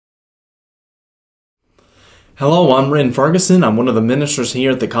Hello, I'm Ren Ferguson. I'm one of the ministers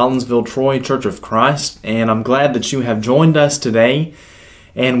here at the Collinsville Troy Church of Christ, and I'm glad that you have joined us today.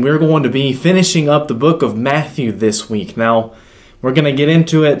 And we're going to be finishing up the book of Matthew this week. Now, we're going to get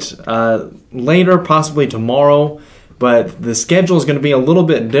into it later, possibly tomorrow, but the schedule is going to be a little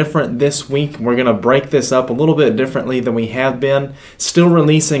bit different this week. We're going to break this up a little bit differently than we have been. Still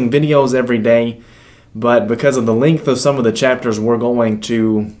releasing videos every day, but because of the length of some of the chapters, we're going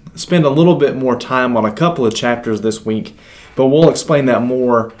to spend a little bit more time on a couple of chapters this week, but we'll explain that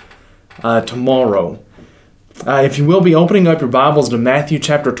more tomorrow. If you will be opening up your Bibles to Matthew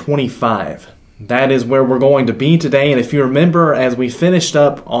chapter 25, that is where we're going to be today. And if you remember, as we finished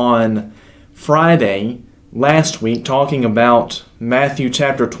up on Friday last week talking about Matthew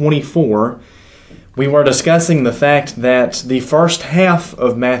chapter 24, we were discussing the fact that the first half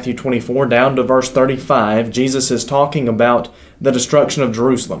of Matthew 24 down to verse 35, Jesus is talking about the destruction of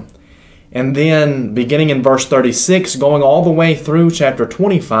Jerusalem. And then beginning in verse 36, going all the way through chapter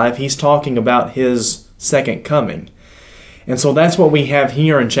 25, he's talking about his second coming. And so that's what we have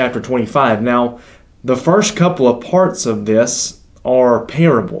here in chapter 25. Now, the first couple of parts of this are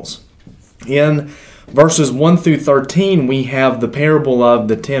parables. In verses 1 through 13, we have the parable of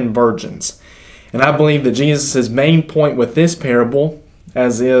the 10 virgins. And I believe that Jesus' main point with this parable,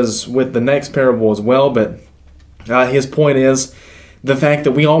 as is with the next parable as well, but his point is the fact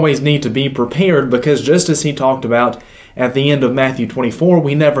that we always need to be prepared, because just as he talked about at the end of Matthew 24,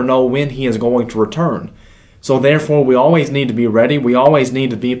 we never know when he is going to return. So therefore, we always need to be ready. We always need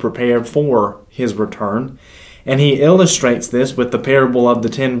to be prepared for his return. And he illustrates this with the parable of the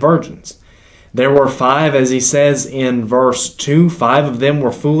 10 virgins. There were 5, as he says in verse 2, 5 of them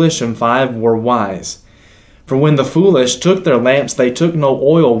were foolish and 5 were wise. For when the foolish took their lamps, they took no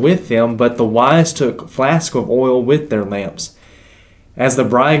oil with them, but the wise took flasks of oil with their lamps. As the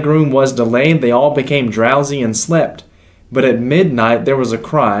bridegroom was delayed, they all became drowsy and slept. But at midnight there was a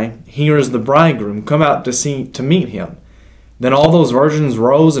cry, "Here is the bridegroom, come out to meet him." Then all those virgins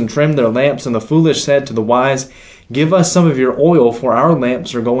rose and trimmed their lamps, and the foolish said to the wise, "Give us some of your oil, for our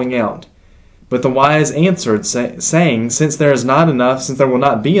lamps are going out." But the wise answered, saying, Since there will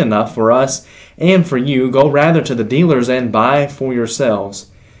not be enough for us and for you, go rather to the dealers and buy for yourselves.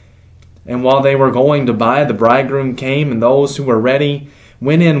 And while they were going to buy, the bridegroom came, and those who were ready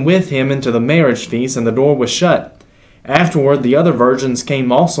went in with him into the marriage feast, and the door was shut. Afterward the other virgins came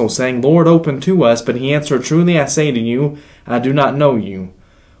also, saying, Lord, open to us. But he answered, Truly I say to you, I do not know you.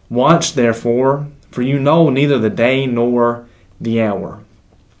 Watch therefore, for you know neither the day nor the hour.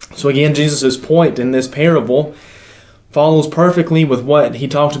 So again, Jesus' point in this parable follows perfectly with what he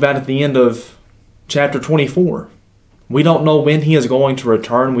talked about at the end of chapter 24. We don't know when he is going to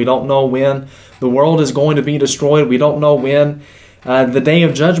return. We don't know when the world is going to be destroyed. We don't know when the day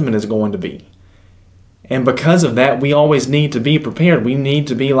of judgment is going to be. And because of that, we always need to be prepared. We need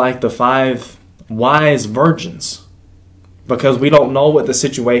to be like the 5 wise virgins, because we don't know what the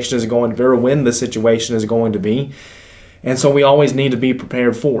situation is going to be or when the situation is going to be. And so we always need to be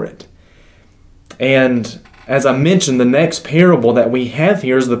prepared for it. And as I mentioned, the next parable that we have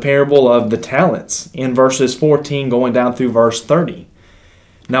here is the parable of the talents in verses 14 going down through verse 30.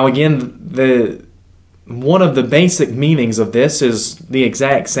 Now again, one of the basic meanings of this is the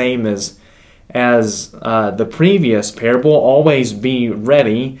exact same as the previous parable, always be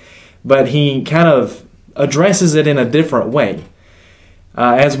ready, but he kind of addresses it in a different way.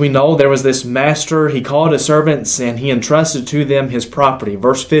 As we know, there was this master, he called his servants and he entrusted to them his property.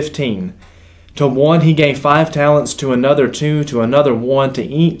 Verse 15, to one he gave 5 talents, to another 2, to another 1, to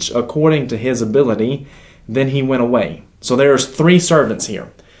each according to his ability. Then he went away. So there's 3 servants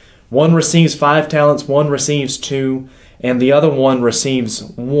here. One receives 5 talents, one receives 2, and the other one receives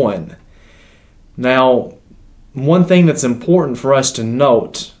 1. Now, one thing that's important for us to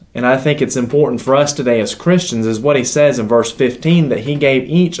note, and I think it's important for us today as Christians, is what he says in verse 15, that he gave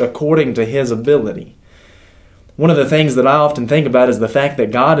each according to his ability. One of the things that I often think about is the fact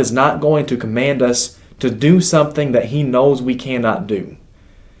that God is not going to command us to do something that he knows we cannot do.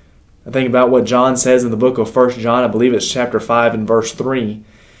 I think about what John says in the book of 1 John, I believe it's chapter 5 and verse 3,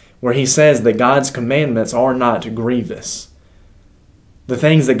 where he says that God's commandments are not grievous. The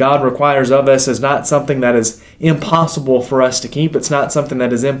things that God requires of us is not something that is impossible for us to keep. It's not something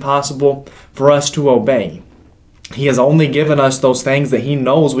that is impossible for us to obey. He has only given us those things that he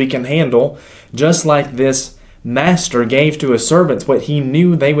knows we can handle, just like this master gave to his servants what he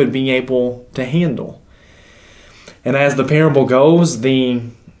knew they would be able to handle. And as the parable goes, the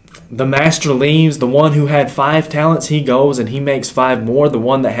master leaves. The one who had 5 talents, he goes and he makes 5 more. The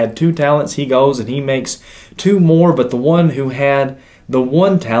one that had 2 talents, he goes and he makes 2 more. But the one who had the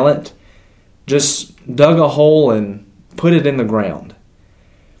 1 talent just dug a hole and put it in the ground.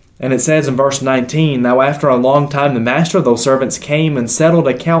 And it says in verse 19, "Now after a long time the master of those servants came and settled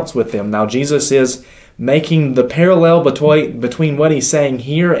accounts with them." Now Jesus is making the parallel between what he's saying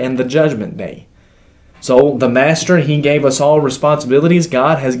here and the judgment day. So the master, he gave us all responsibilities.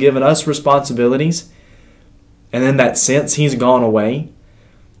 God has given us responsibilities. And in that sense, he's gone away.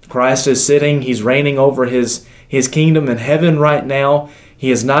 Christ is sitting, he's reigning over his kingdom in heaven right now. He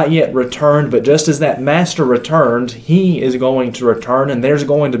has not yet returned, but just as that master returned, he is going to return, and there's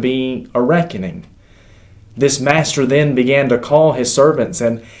going to be a reckoning. This master then began to call his servants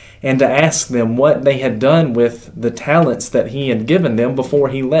and to ask them what they had done with the talents that he had given them before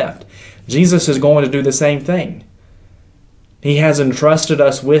he left. Jesus is going to do the same thing. He has entrusted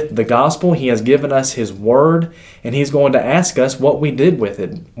us with the gospel. He has given us his word, and he's going to ask us what we did with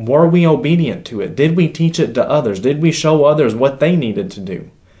it. Were we obedient to it? Did we teach it to others? Did we show others what they needed to do?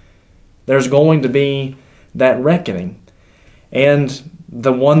 There's going to be that reckoning. And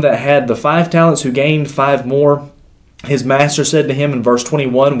the one that had the 5 talents who gained 5 more, his master said to him in verse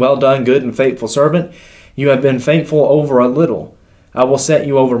 21, "Well done, good and faithful servant. You have been faithful over a little. I will set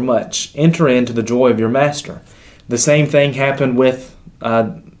you over much. Enter into the joy of your master." The same thing happened with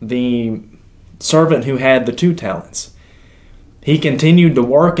the servant who had the 2 talents. He continued to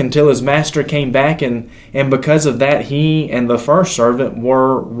work until his master came back, and because of that, he and the first servant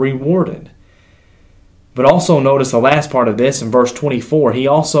were rewarded. But also notice the last part of this in verse 24. He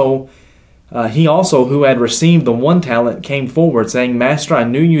also who had received the 1 talent came forward, saying, "Master, I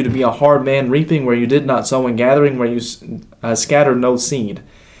knew you to be a hard man, reaping where you did not sow and gathering where you scattered no seed.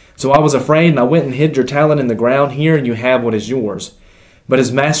 So I was afraid, and I went and hid your talent in the ground. Here you have what is yours." But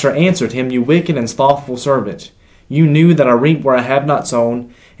his master answered him, "You wicked and slothful servant. You knew that I reap where I have not sown,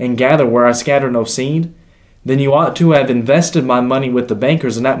 and gather where I scatter no seed? Then you ought to have invested my money with the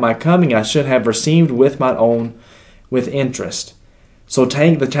bankers, and at my coming I should have received with my own with interest. So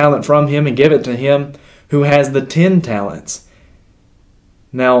take the talent from him and give it to him who has the 10 talents.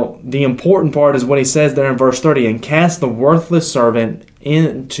 Now, the important part is what he says there in verse 30, "And cast the worthless servant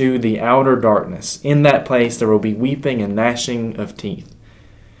into the outer darkness. In that place there will be weeping and gnashing of teeth."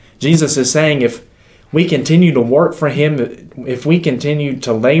 Jesus is saying if we continue to work for him, if we continue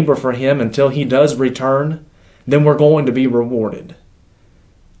to labor for him until he does return, then we're going to be rewarded.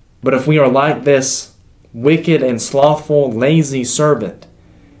 But if we are like this wicked and slothful, lazy servant,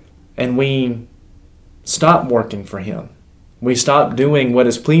 and we stop working for him, we stop doing what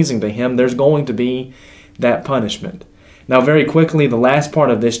is pleasing to him, there's going to be that punishment. Now, very quickly, the last part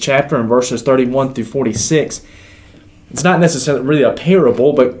of this chapter in verses 31 through 46, it's not necessarily really a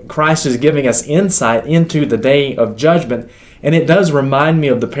parable, but Christ is giving us insight into the day of judgment. And it does remind me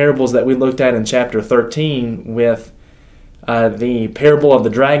of the parables that we looked at in chapter 13 with the parable of the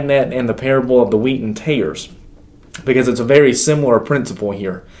dragnet and the parable of the wheat and tares, because it's a very similar principle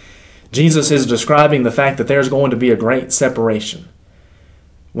here. Jesus is describing the fact that there's going to be a great separation.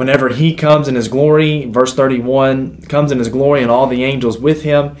 Whenever he comes in his glory, verse 31, comes in his glory and all the angels with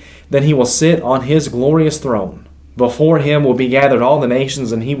him, then he will sit on his glorious throne. Before him will be gathered all the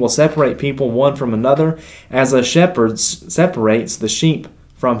nations, and he will separate people one from another, as a shepherd separates the sheep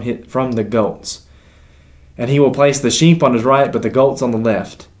from the goats. And he will place the sheep on his right, but the goats on the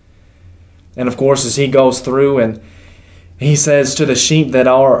left. And of course, as he goes through, and he says to the sheep that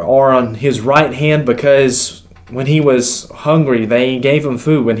are on his right hand, because when he was hungry, they gave him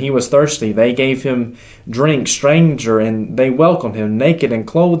food. When he was thirsty, they gave him drink. Stranger, and they welcomed him. Naked, and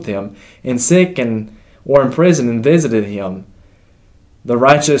clothed him. And sick, or in prison, and visited him. The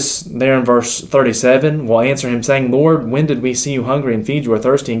righteous, there in verse 37, will answer him, saying, "Lord, when did we see you hungry and feed you, or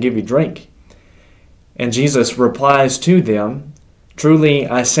thirsty and give you drink?" And Jesus replies to them, "Truly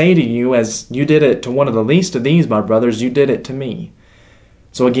I say to you, as you did it to one of the least of these, my brothers, you did it to me."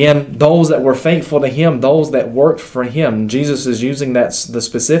 So again, those that were faithful to him, those that worked for him, Jesus is using the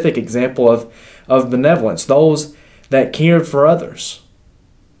specific example of benevolence, those that cared for others,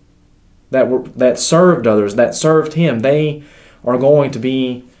 that served others, that served him, they are going to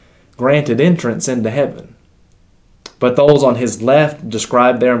be granted entrance into heaven. But those on his left,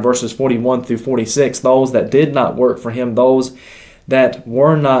 described there in verses 41 through 46, those that did not work for him, those that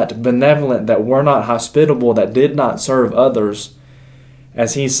were not benevolent, that were not hospitable, that did not serve others,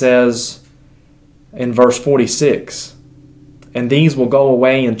 as he says in verse 46, "And these will go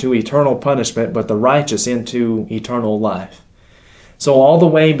away into eternal punishment, but the righteous into eternal life." So all the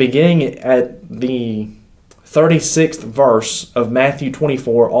way beginning at the 36th verse of Matthew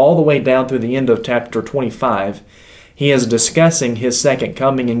 24, all the way down through the end of chapter 25, he is discussing his second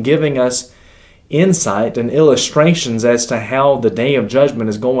coming and giving us insight and illustrations as to how the day of judgment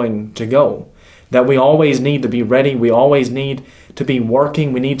is going to go. that we always need to be ready. We always need to be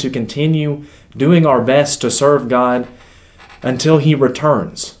working. We need to continue doing our best to serve God until He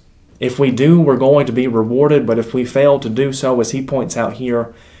returns. If we do, we're going to be rewarded, but if we fail to do so, as he points out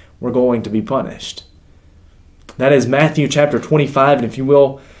here, we're going to be punished. That is Matthew chapter 25, and if you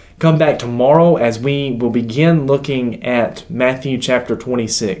will, come back tomorrow as we will begin looking at Matthew chapter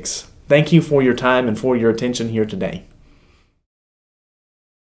 26. Thank you for your time and for your attention here today.